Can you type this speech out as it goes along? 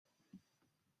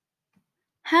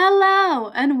Hello,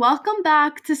 and welcome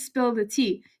back to Spill the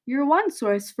Tea, your one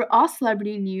source for all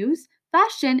celebrity news,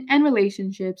 fashion, and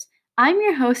relationships. I'm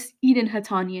your host, Eden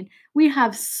Hatanian. We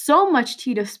have so much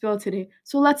tea to spill today,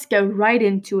 so let's get right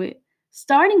into it.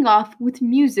 Starting off with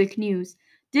music news.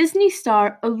 Disney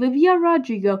star Olivia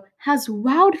Rodrigo has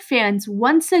wowed fans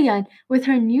once again with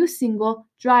her new single,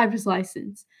 Driver's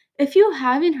License. If you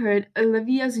haven't heard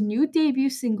Olivia's new debut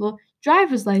single,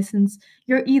 Driver's License,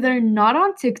 you're either not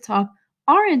on TikTok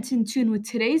aren't in tune with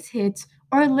today's hits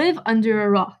or live under a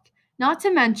rock, not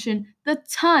to mention the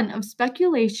ton of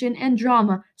speculation and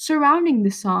drama surrounding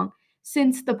the song,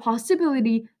 since the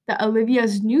possibility that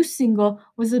Olivia's new single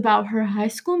was about her High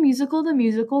School Musical the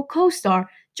Musical co star,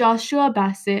 Joshua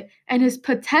Bassett, and his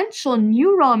potential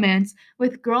new romance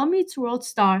with Girl Meets World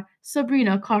star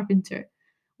Sabrina Carpenter.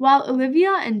 While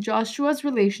Olivia and Joshua's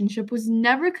relationship was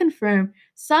never confirmed,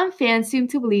 some fans seem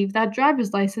to believe that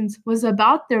Driver's License was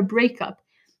about their breakup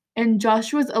and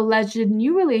Joshua's alleged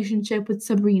new relationship with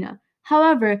Sabrina.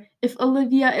 However, if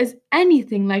Olivia is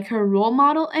anything like her role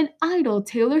model and idol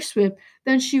Taylor Swift,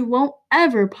 then she won't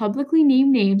ever publicly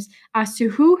name names as to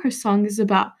who her song is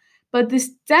about. But this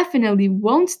definitely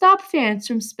won't stop fans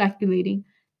from speculating.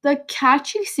 The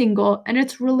catchy single and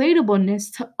its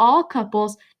relatableness to all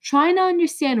couples trying to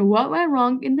understand what went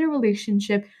wrong in their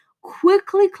relationship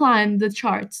quickly climbed the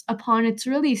charts upon its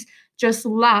release just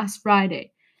last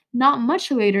Friday. Not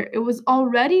much later, it was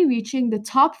already reaching the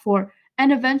top four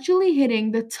and eventually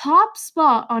hitting the top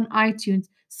spot on iTunes,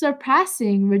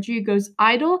 surpassing Rodrigo's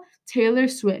idol Taylor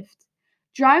Swift.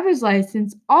 Driver's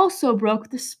License also broke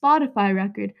the Spotify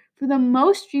record for the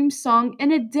most streamed song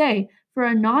in a day for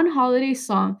a non holiday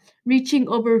song, reaching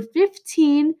over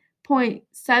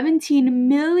 15.17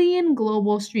 million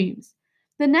global streams.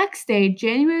 The next day,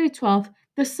 January 12th,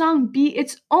 the song beat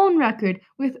its own record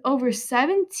with over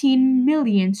 17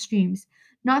 million streams.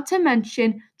 Not to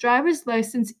mention, Driver's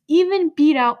License even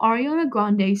beat out Ariana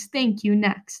Grande's Thank You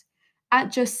Next.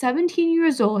 At just 17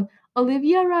 years old,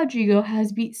 Olivia Rodrigo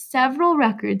has beat several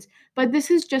records, but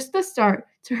this is just the start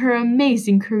to her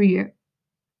amazing career.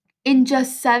 In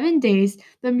just 7 days,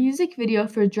 the music video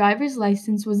for Driver's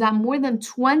License was at more than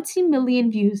 20 million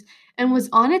views and was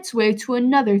on its way to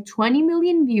another 20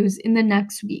 million views in the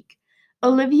next week.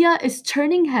 Olivia is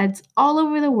turning heads all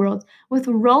over the world, with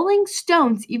Rolling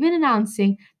Stones even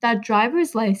announcing that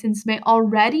Driver's License may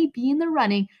already be in the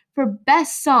running for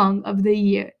Best Song of the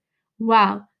Year.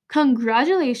 Wow!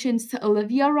 Congratulations to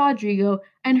Olivia Rodrigo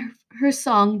and her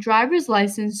song Driver's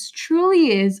License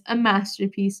truly is a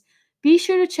masterpiece. Be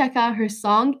sure to check out her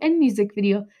song and music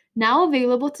video, now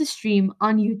available to stream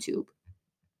on YouTube.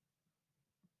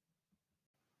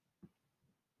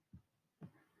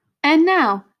 And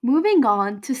now, moving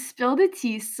on to Spill the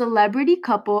Tea's celebrity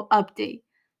couple update.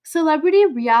 Celebrity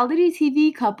reality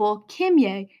TV couple Kim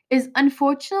Ye is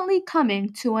unfortunately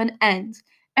coming to an end.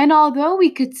 And although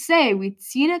we could say we'd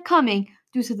seen it coming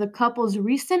due to the couple's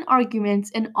recent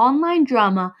arguments and online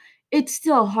drama, it's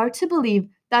still hard to believe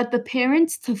that the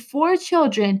parents to four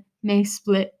children may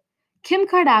split. Kim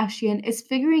Kardashian is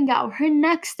figuring out her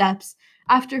next steps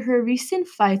after her recent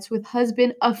fights with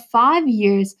husband of 5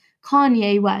 years,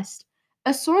 Kanye West.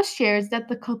 A source shares that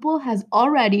the couple has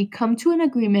already come to an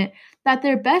agreement that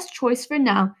their best choice for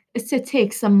now is to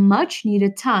take some much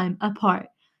needed time apart.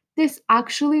 This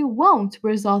actually won't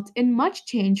result in much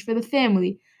change for the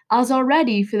family, as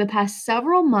already for the past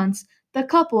several months the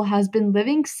couple has been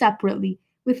living separately,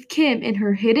 with Kim in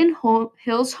her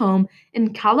Hills home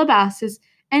in Calabasas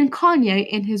and Kanye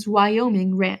in his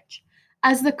Wyoming ranch.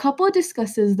 As the couple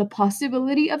discusses the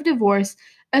possibility of divorce,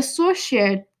 a source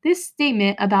shared this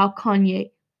statement about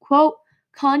Kanye. Quote,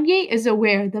 Kanye is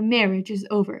aware the marriage is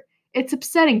over. It's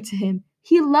upsetting to him.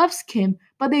 He loves Kim,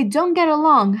 but they don't get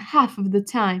along half of the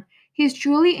time. He's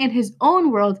truly in his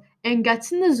own world and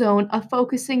gets in the zone of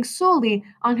focusing solely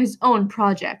on his own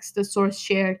projects, the source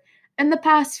shared. In the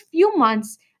past few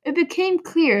months, it became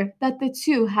clear that the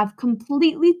two have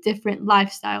completely different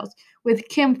lifestyles, with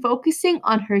Kim focusing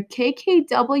on her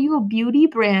KKW beauty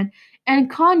brand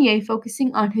and Kanye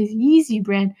focusing on his Yeezy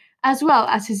brand as well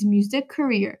as his music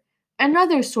career.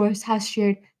 Another source has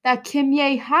shared that Kim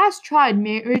Ye has tried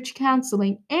marriage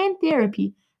counseling and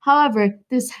therapy. However,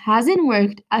 this hasn't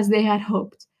worked as they had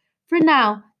hoped. For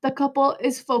now, the couple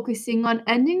is focusing on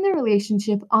ending the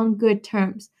relationship on good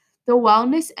terms. The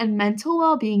wellness and mental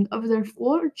well being of their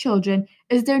four children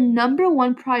is their number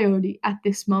one priority at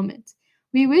this moment.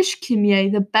 We wish Kim Ye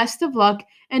the best of luck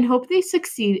and hope they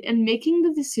succeed in making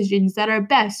the decisions that are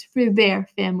best for their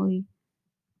family.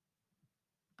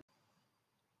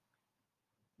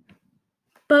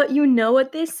 But you know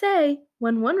what they say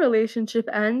When one relationship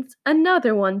ends,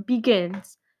 another one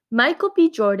begins. Michael B.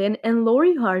 Jordan and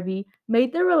Lori Harvey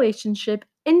made their relationship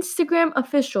Instagram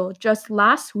official just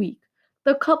last week.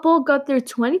 The couple got their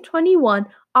 2021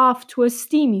 off to a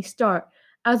steamy start,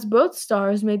 as both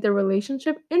stars made their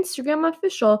relationship Instagram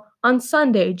official on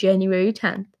Sunday, January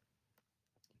 10th.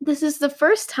 This is the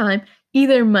first time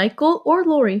either Michael or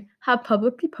Lori have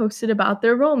publicly posted about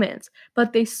their romance,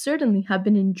 but they certainly have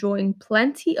been enjoying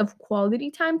plenty of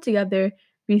quality time together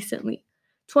recently.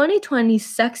 2020's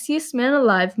sexiest man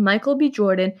alive, Michael B.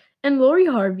 Jordan and Lori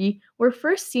Harvey, were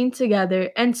first seen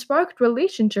together and sparked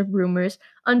relationship rumors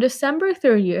on December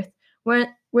 30th, where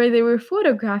they were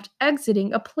photographed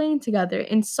exiting a plane together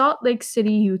in Salt Lake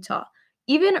City, Utah.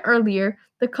 Even earlier,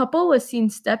 the couple was seen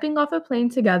stepping off a plane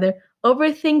together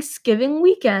over Thanksgiving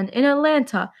weekend in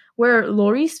Atlanta, where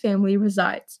Lori's family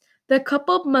resides. The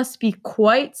couple must be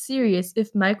quite serious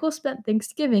if Michael spent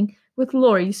Thanksgiving with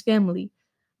Lori's family.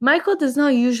 Michael does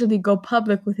not usually go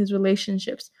public with his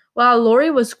relationships, while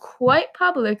Lori was quite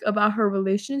public about her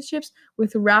relationships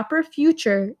with rapper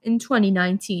Future in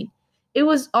 2019. It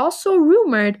was also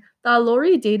rumored that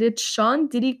Lori dated Sean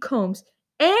Diddy Combs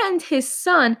and his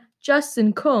son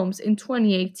Justin Combs in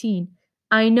 2018.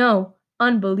 I know,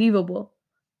 unbelievable.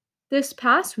 This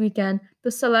past weekend, the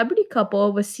celebrity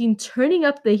couple was seen turning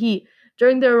up the heat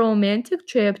during their romantic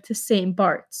trip to St.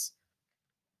 Bart's.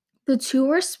 The two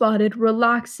were spotted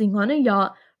relaxing on a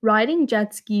yacht, riding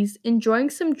jet skis, enjoying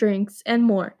some drinks, and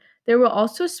more. They were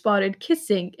also spotted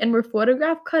kissing and were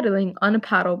photographed cuddling on a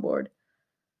paddleboard.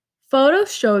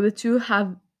 Photos show the two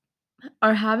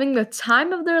are having the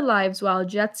time of their lives while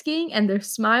jet skiing, and their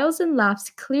smiles and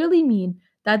laughs clearly mean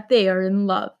that they are in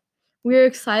love. We are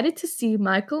excited to see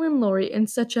Michael and Lori in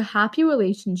such a happy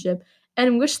relationship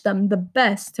and wish them the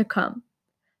best to come.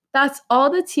 That's all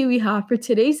the tea we have for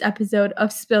today's episode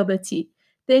of Spill the Tea.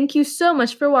 Thank you so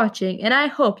much for watching, and I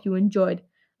hope you enjoyed.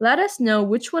 Let us know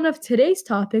which one of today's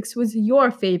topics was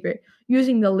your favorite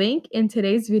using the link in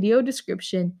today's video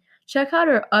description. Check out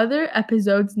our other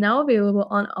episodes now available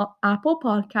on Apple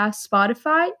Podcasts,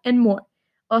 Spotify, and more.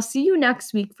 I'll see you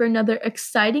next week for another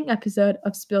exciting episode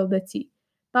of Spill the Tea.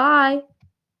 Bye!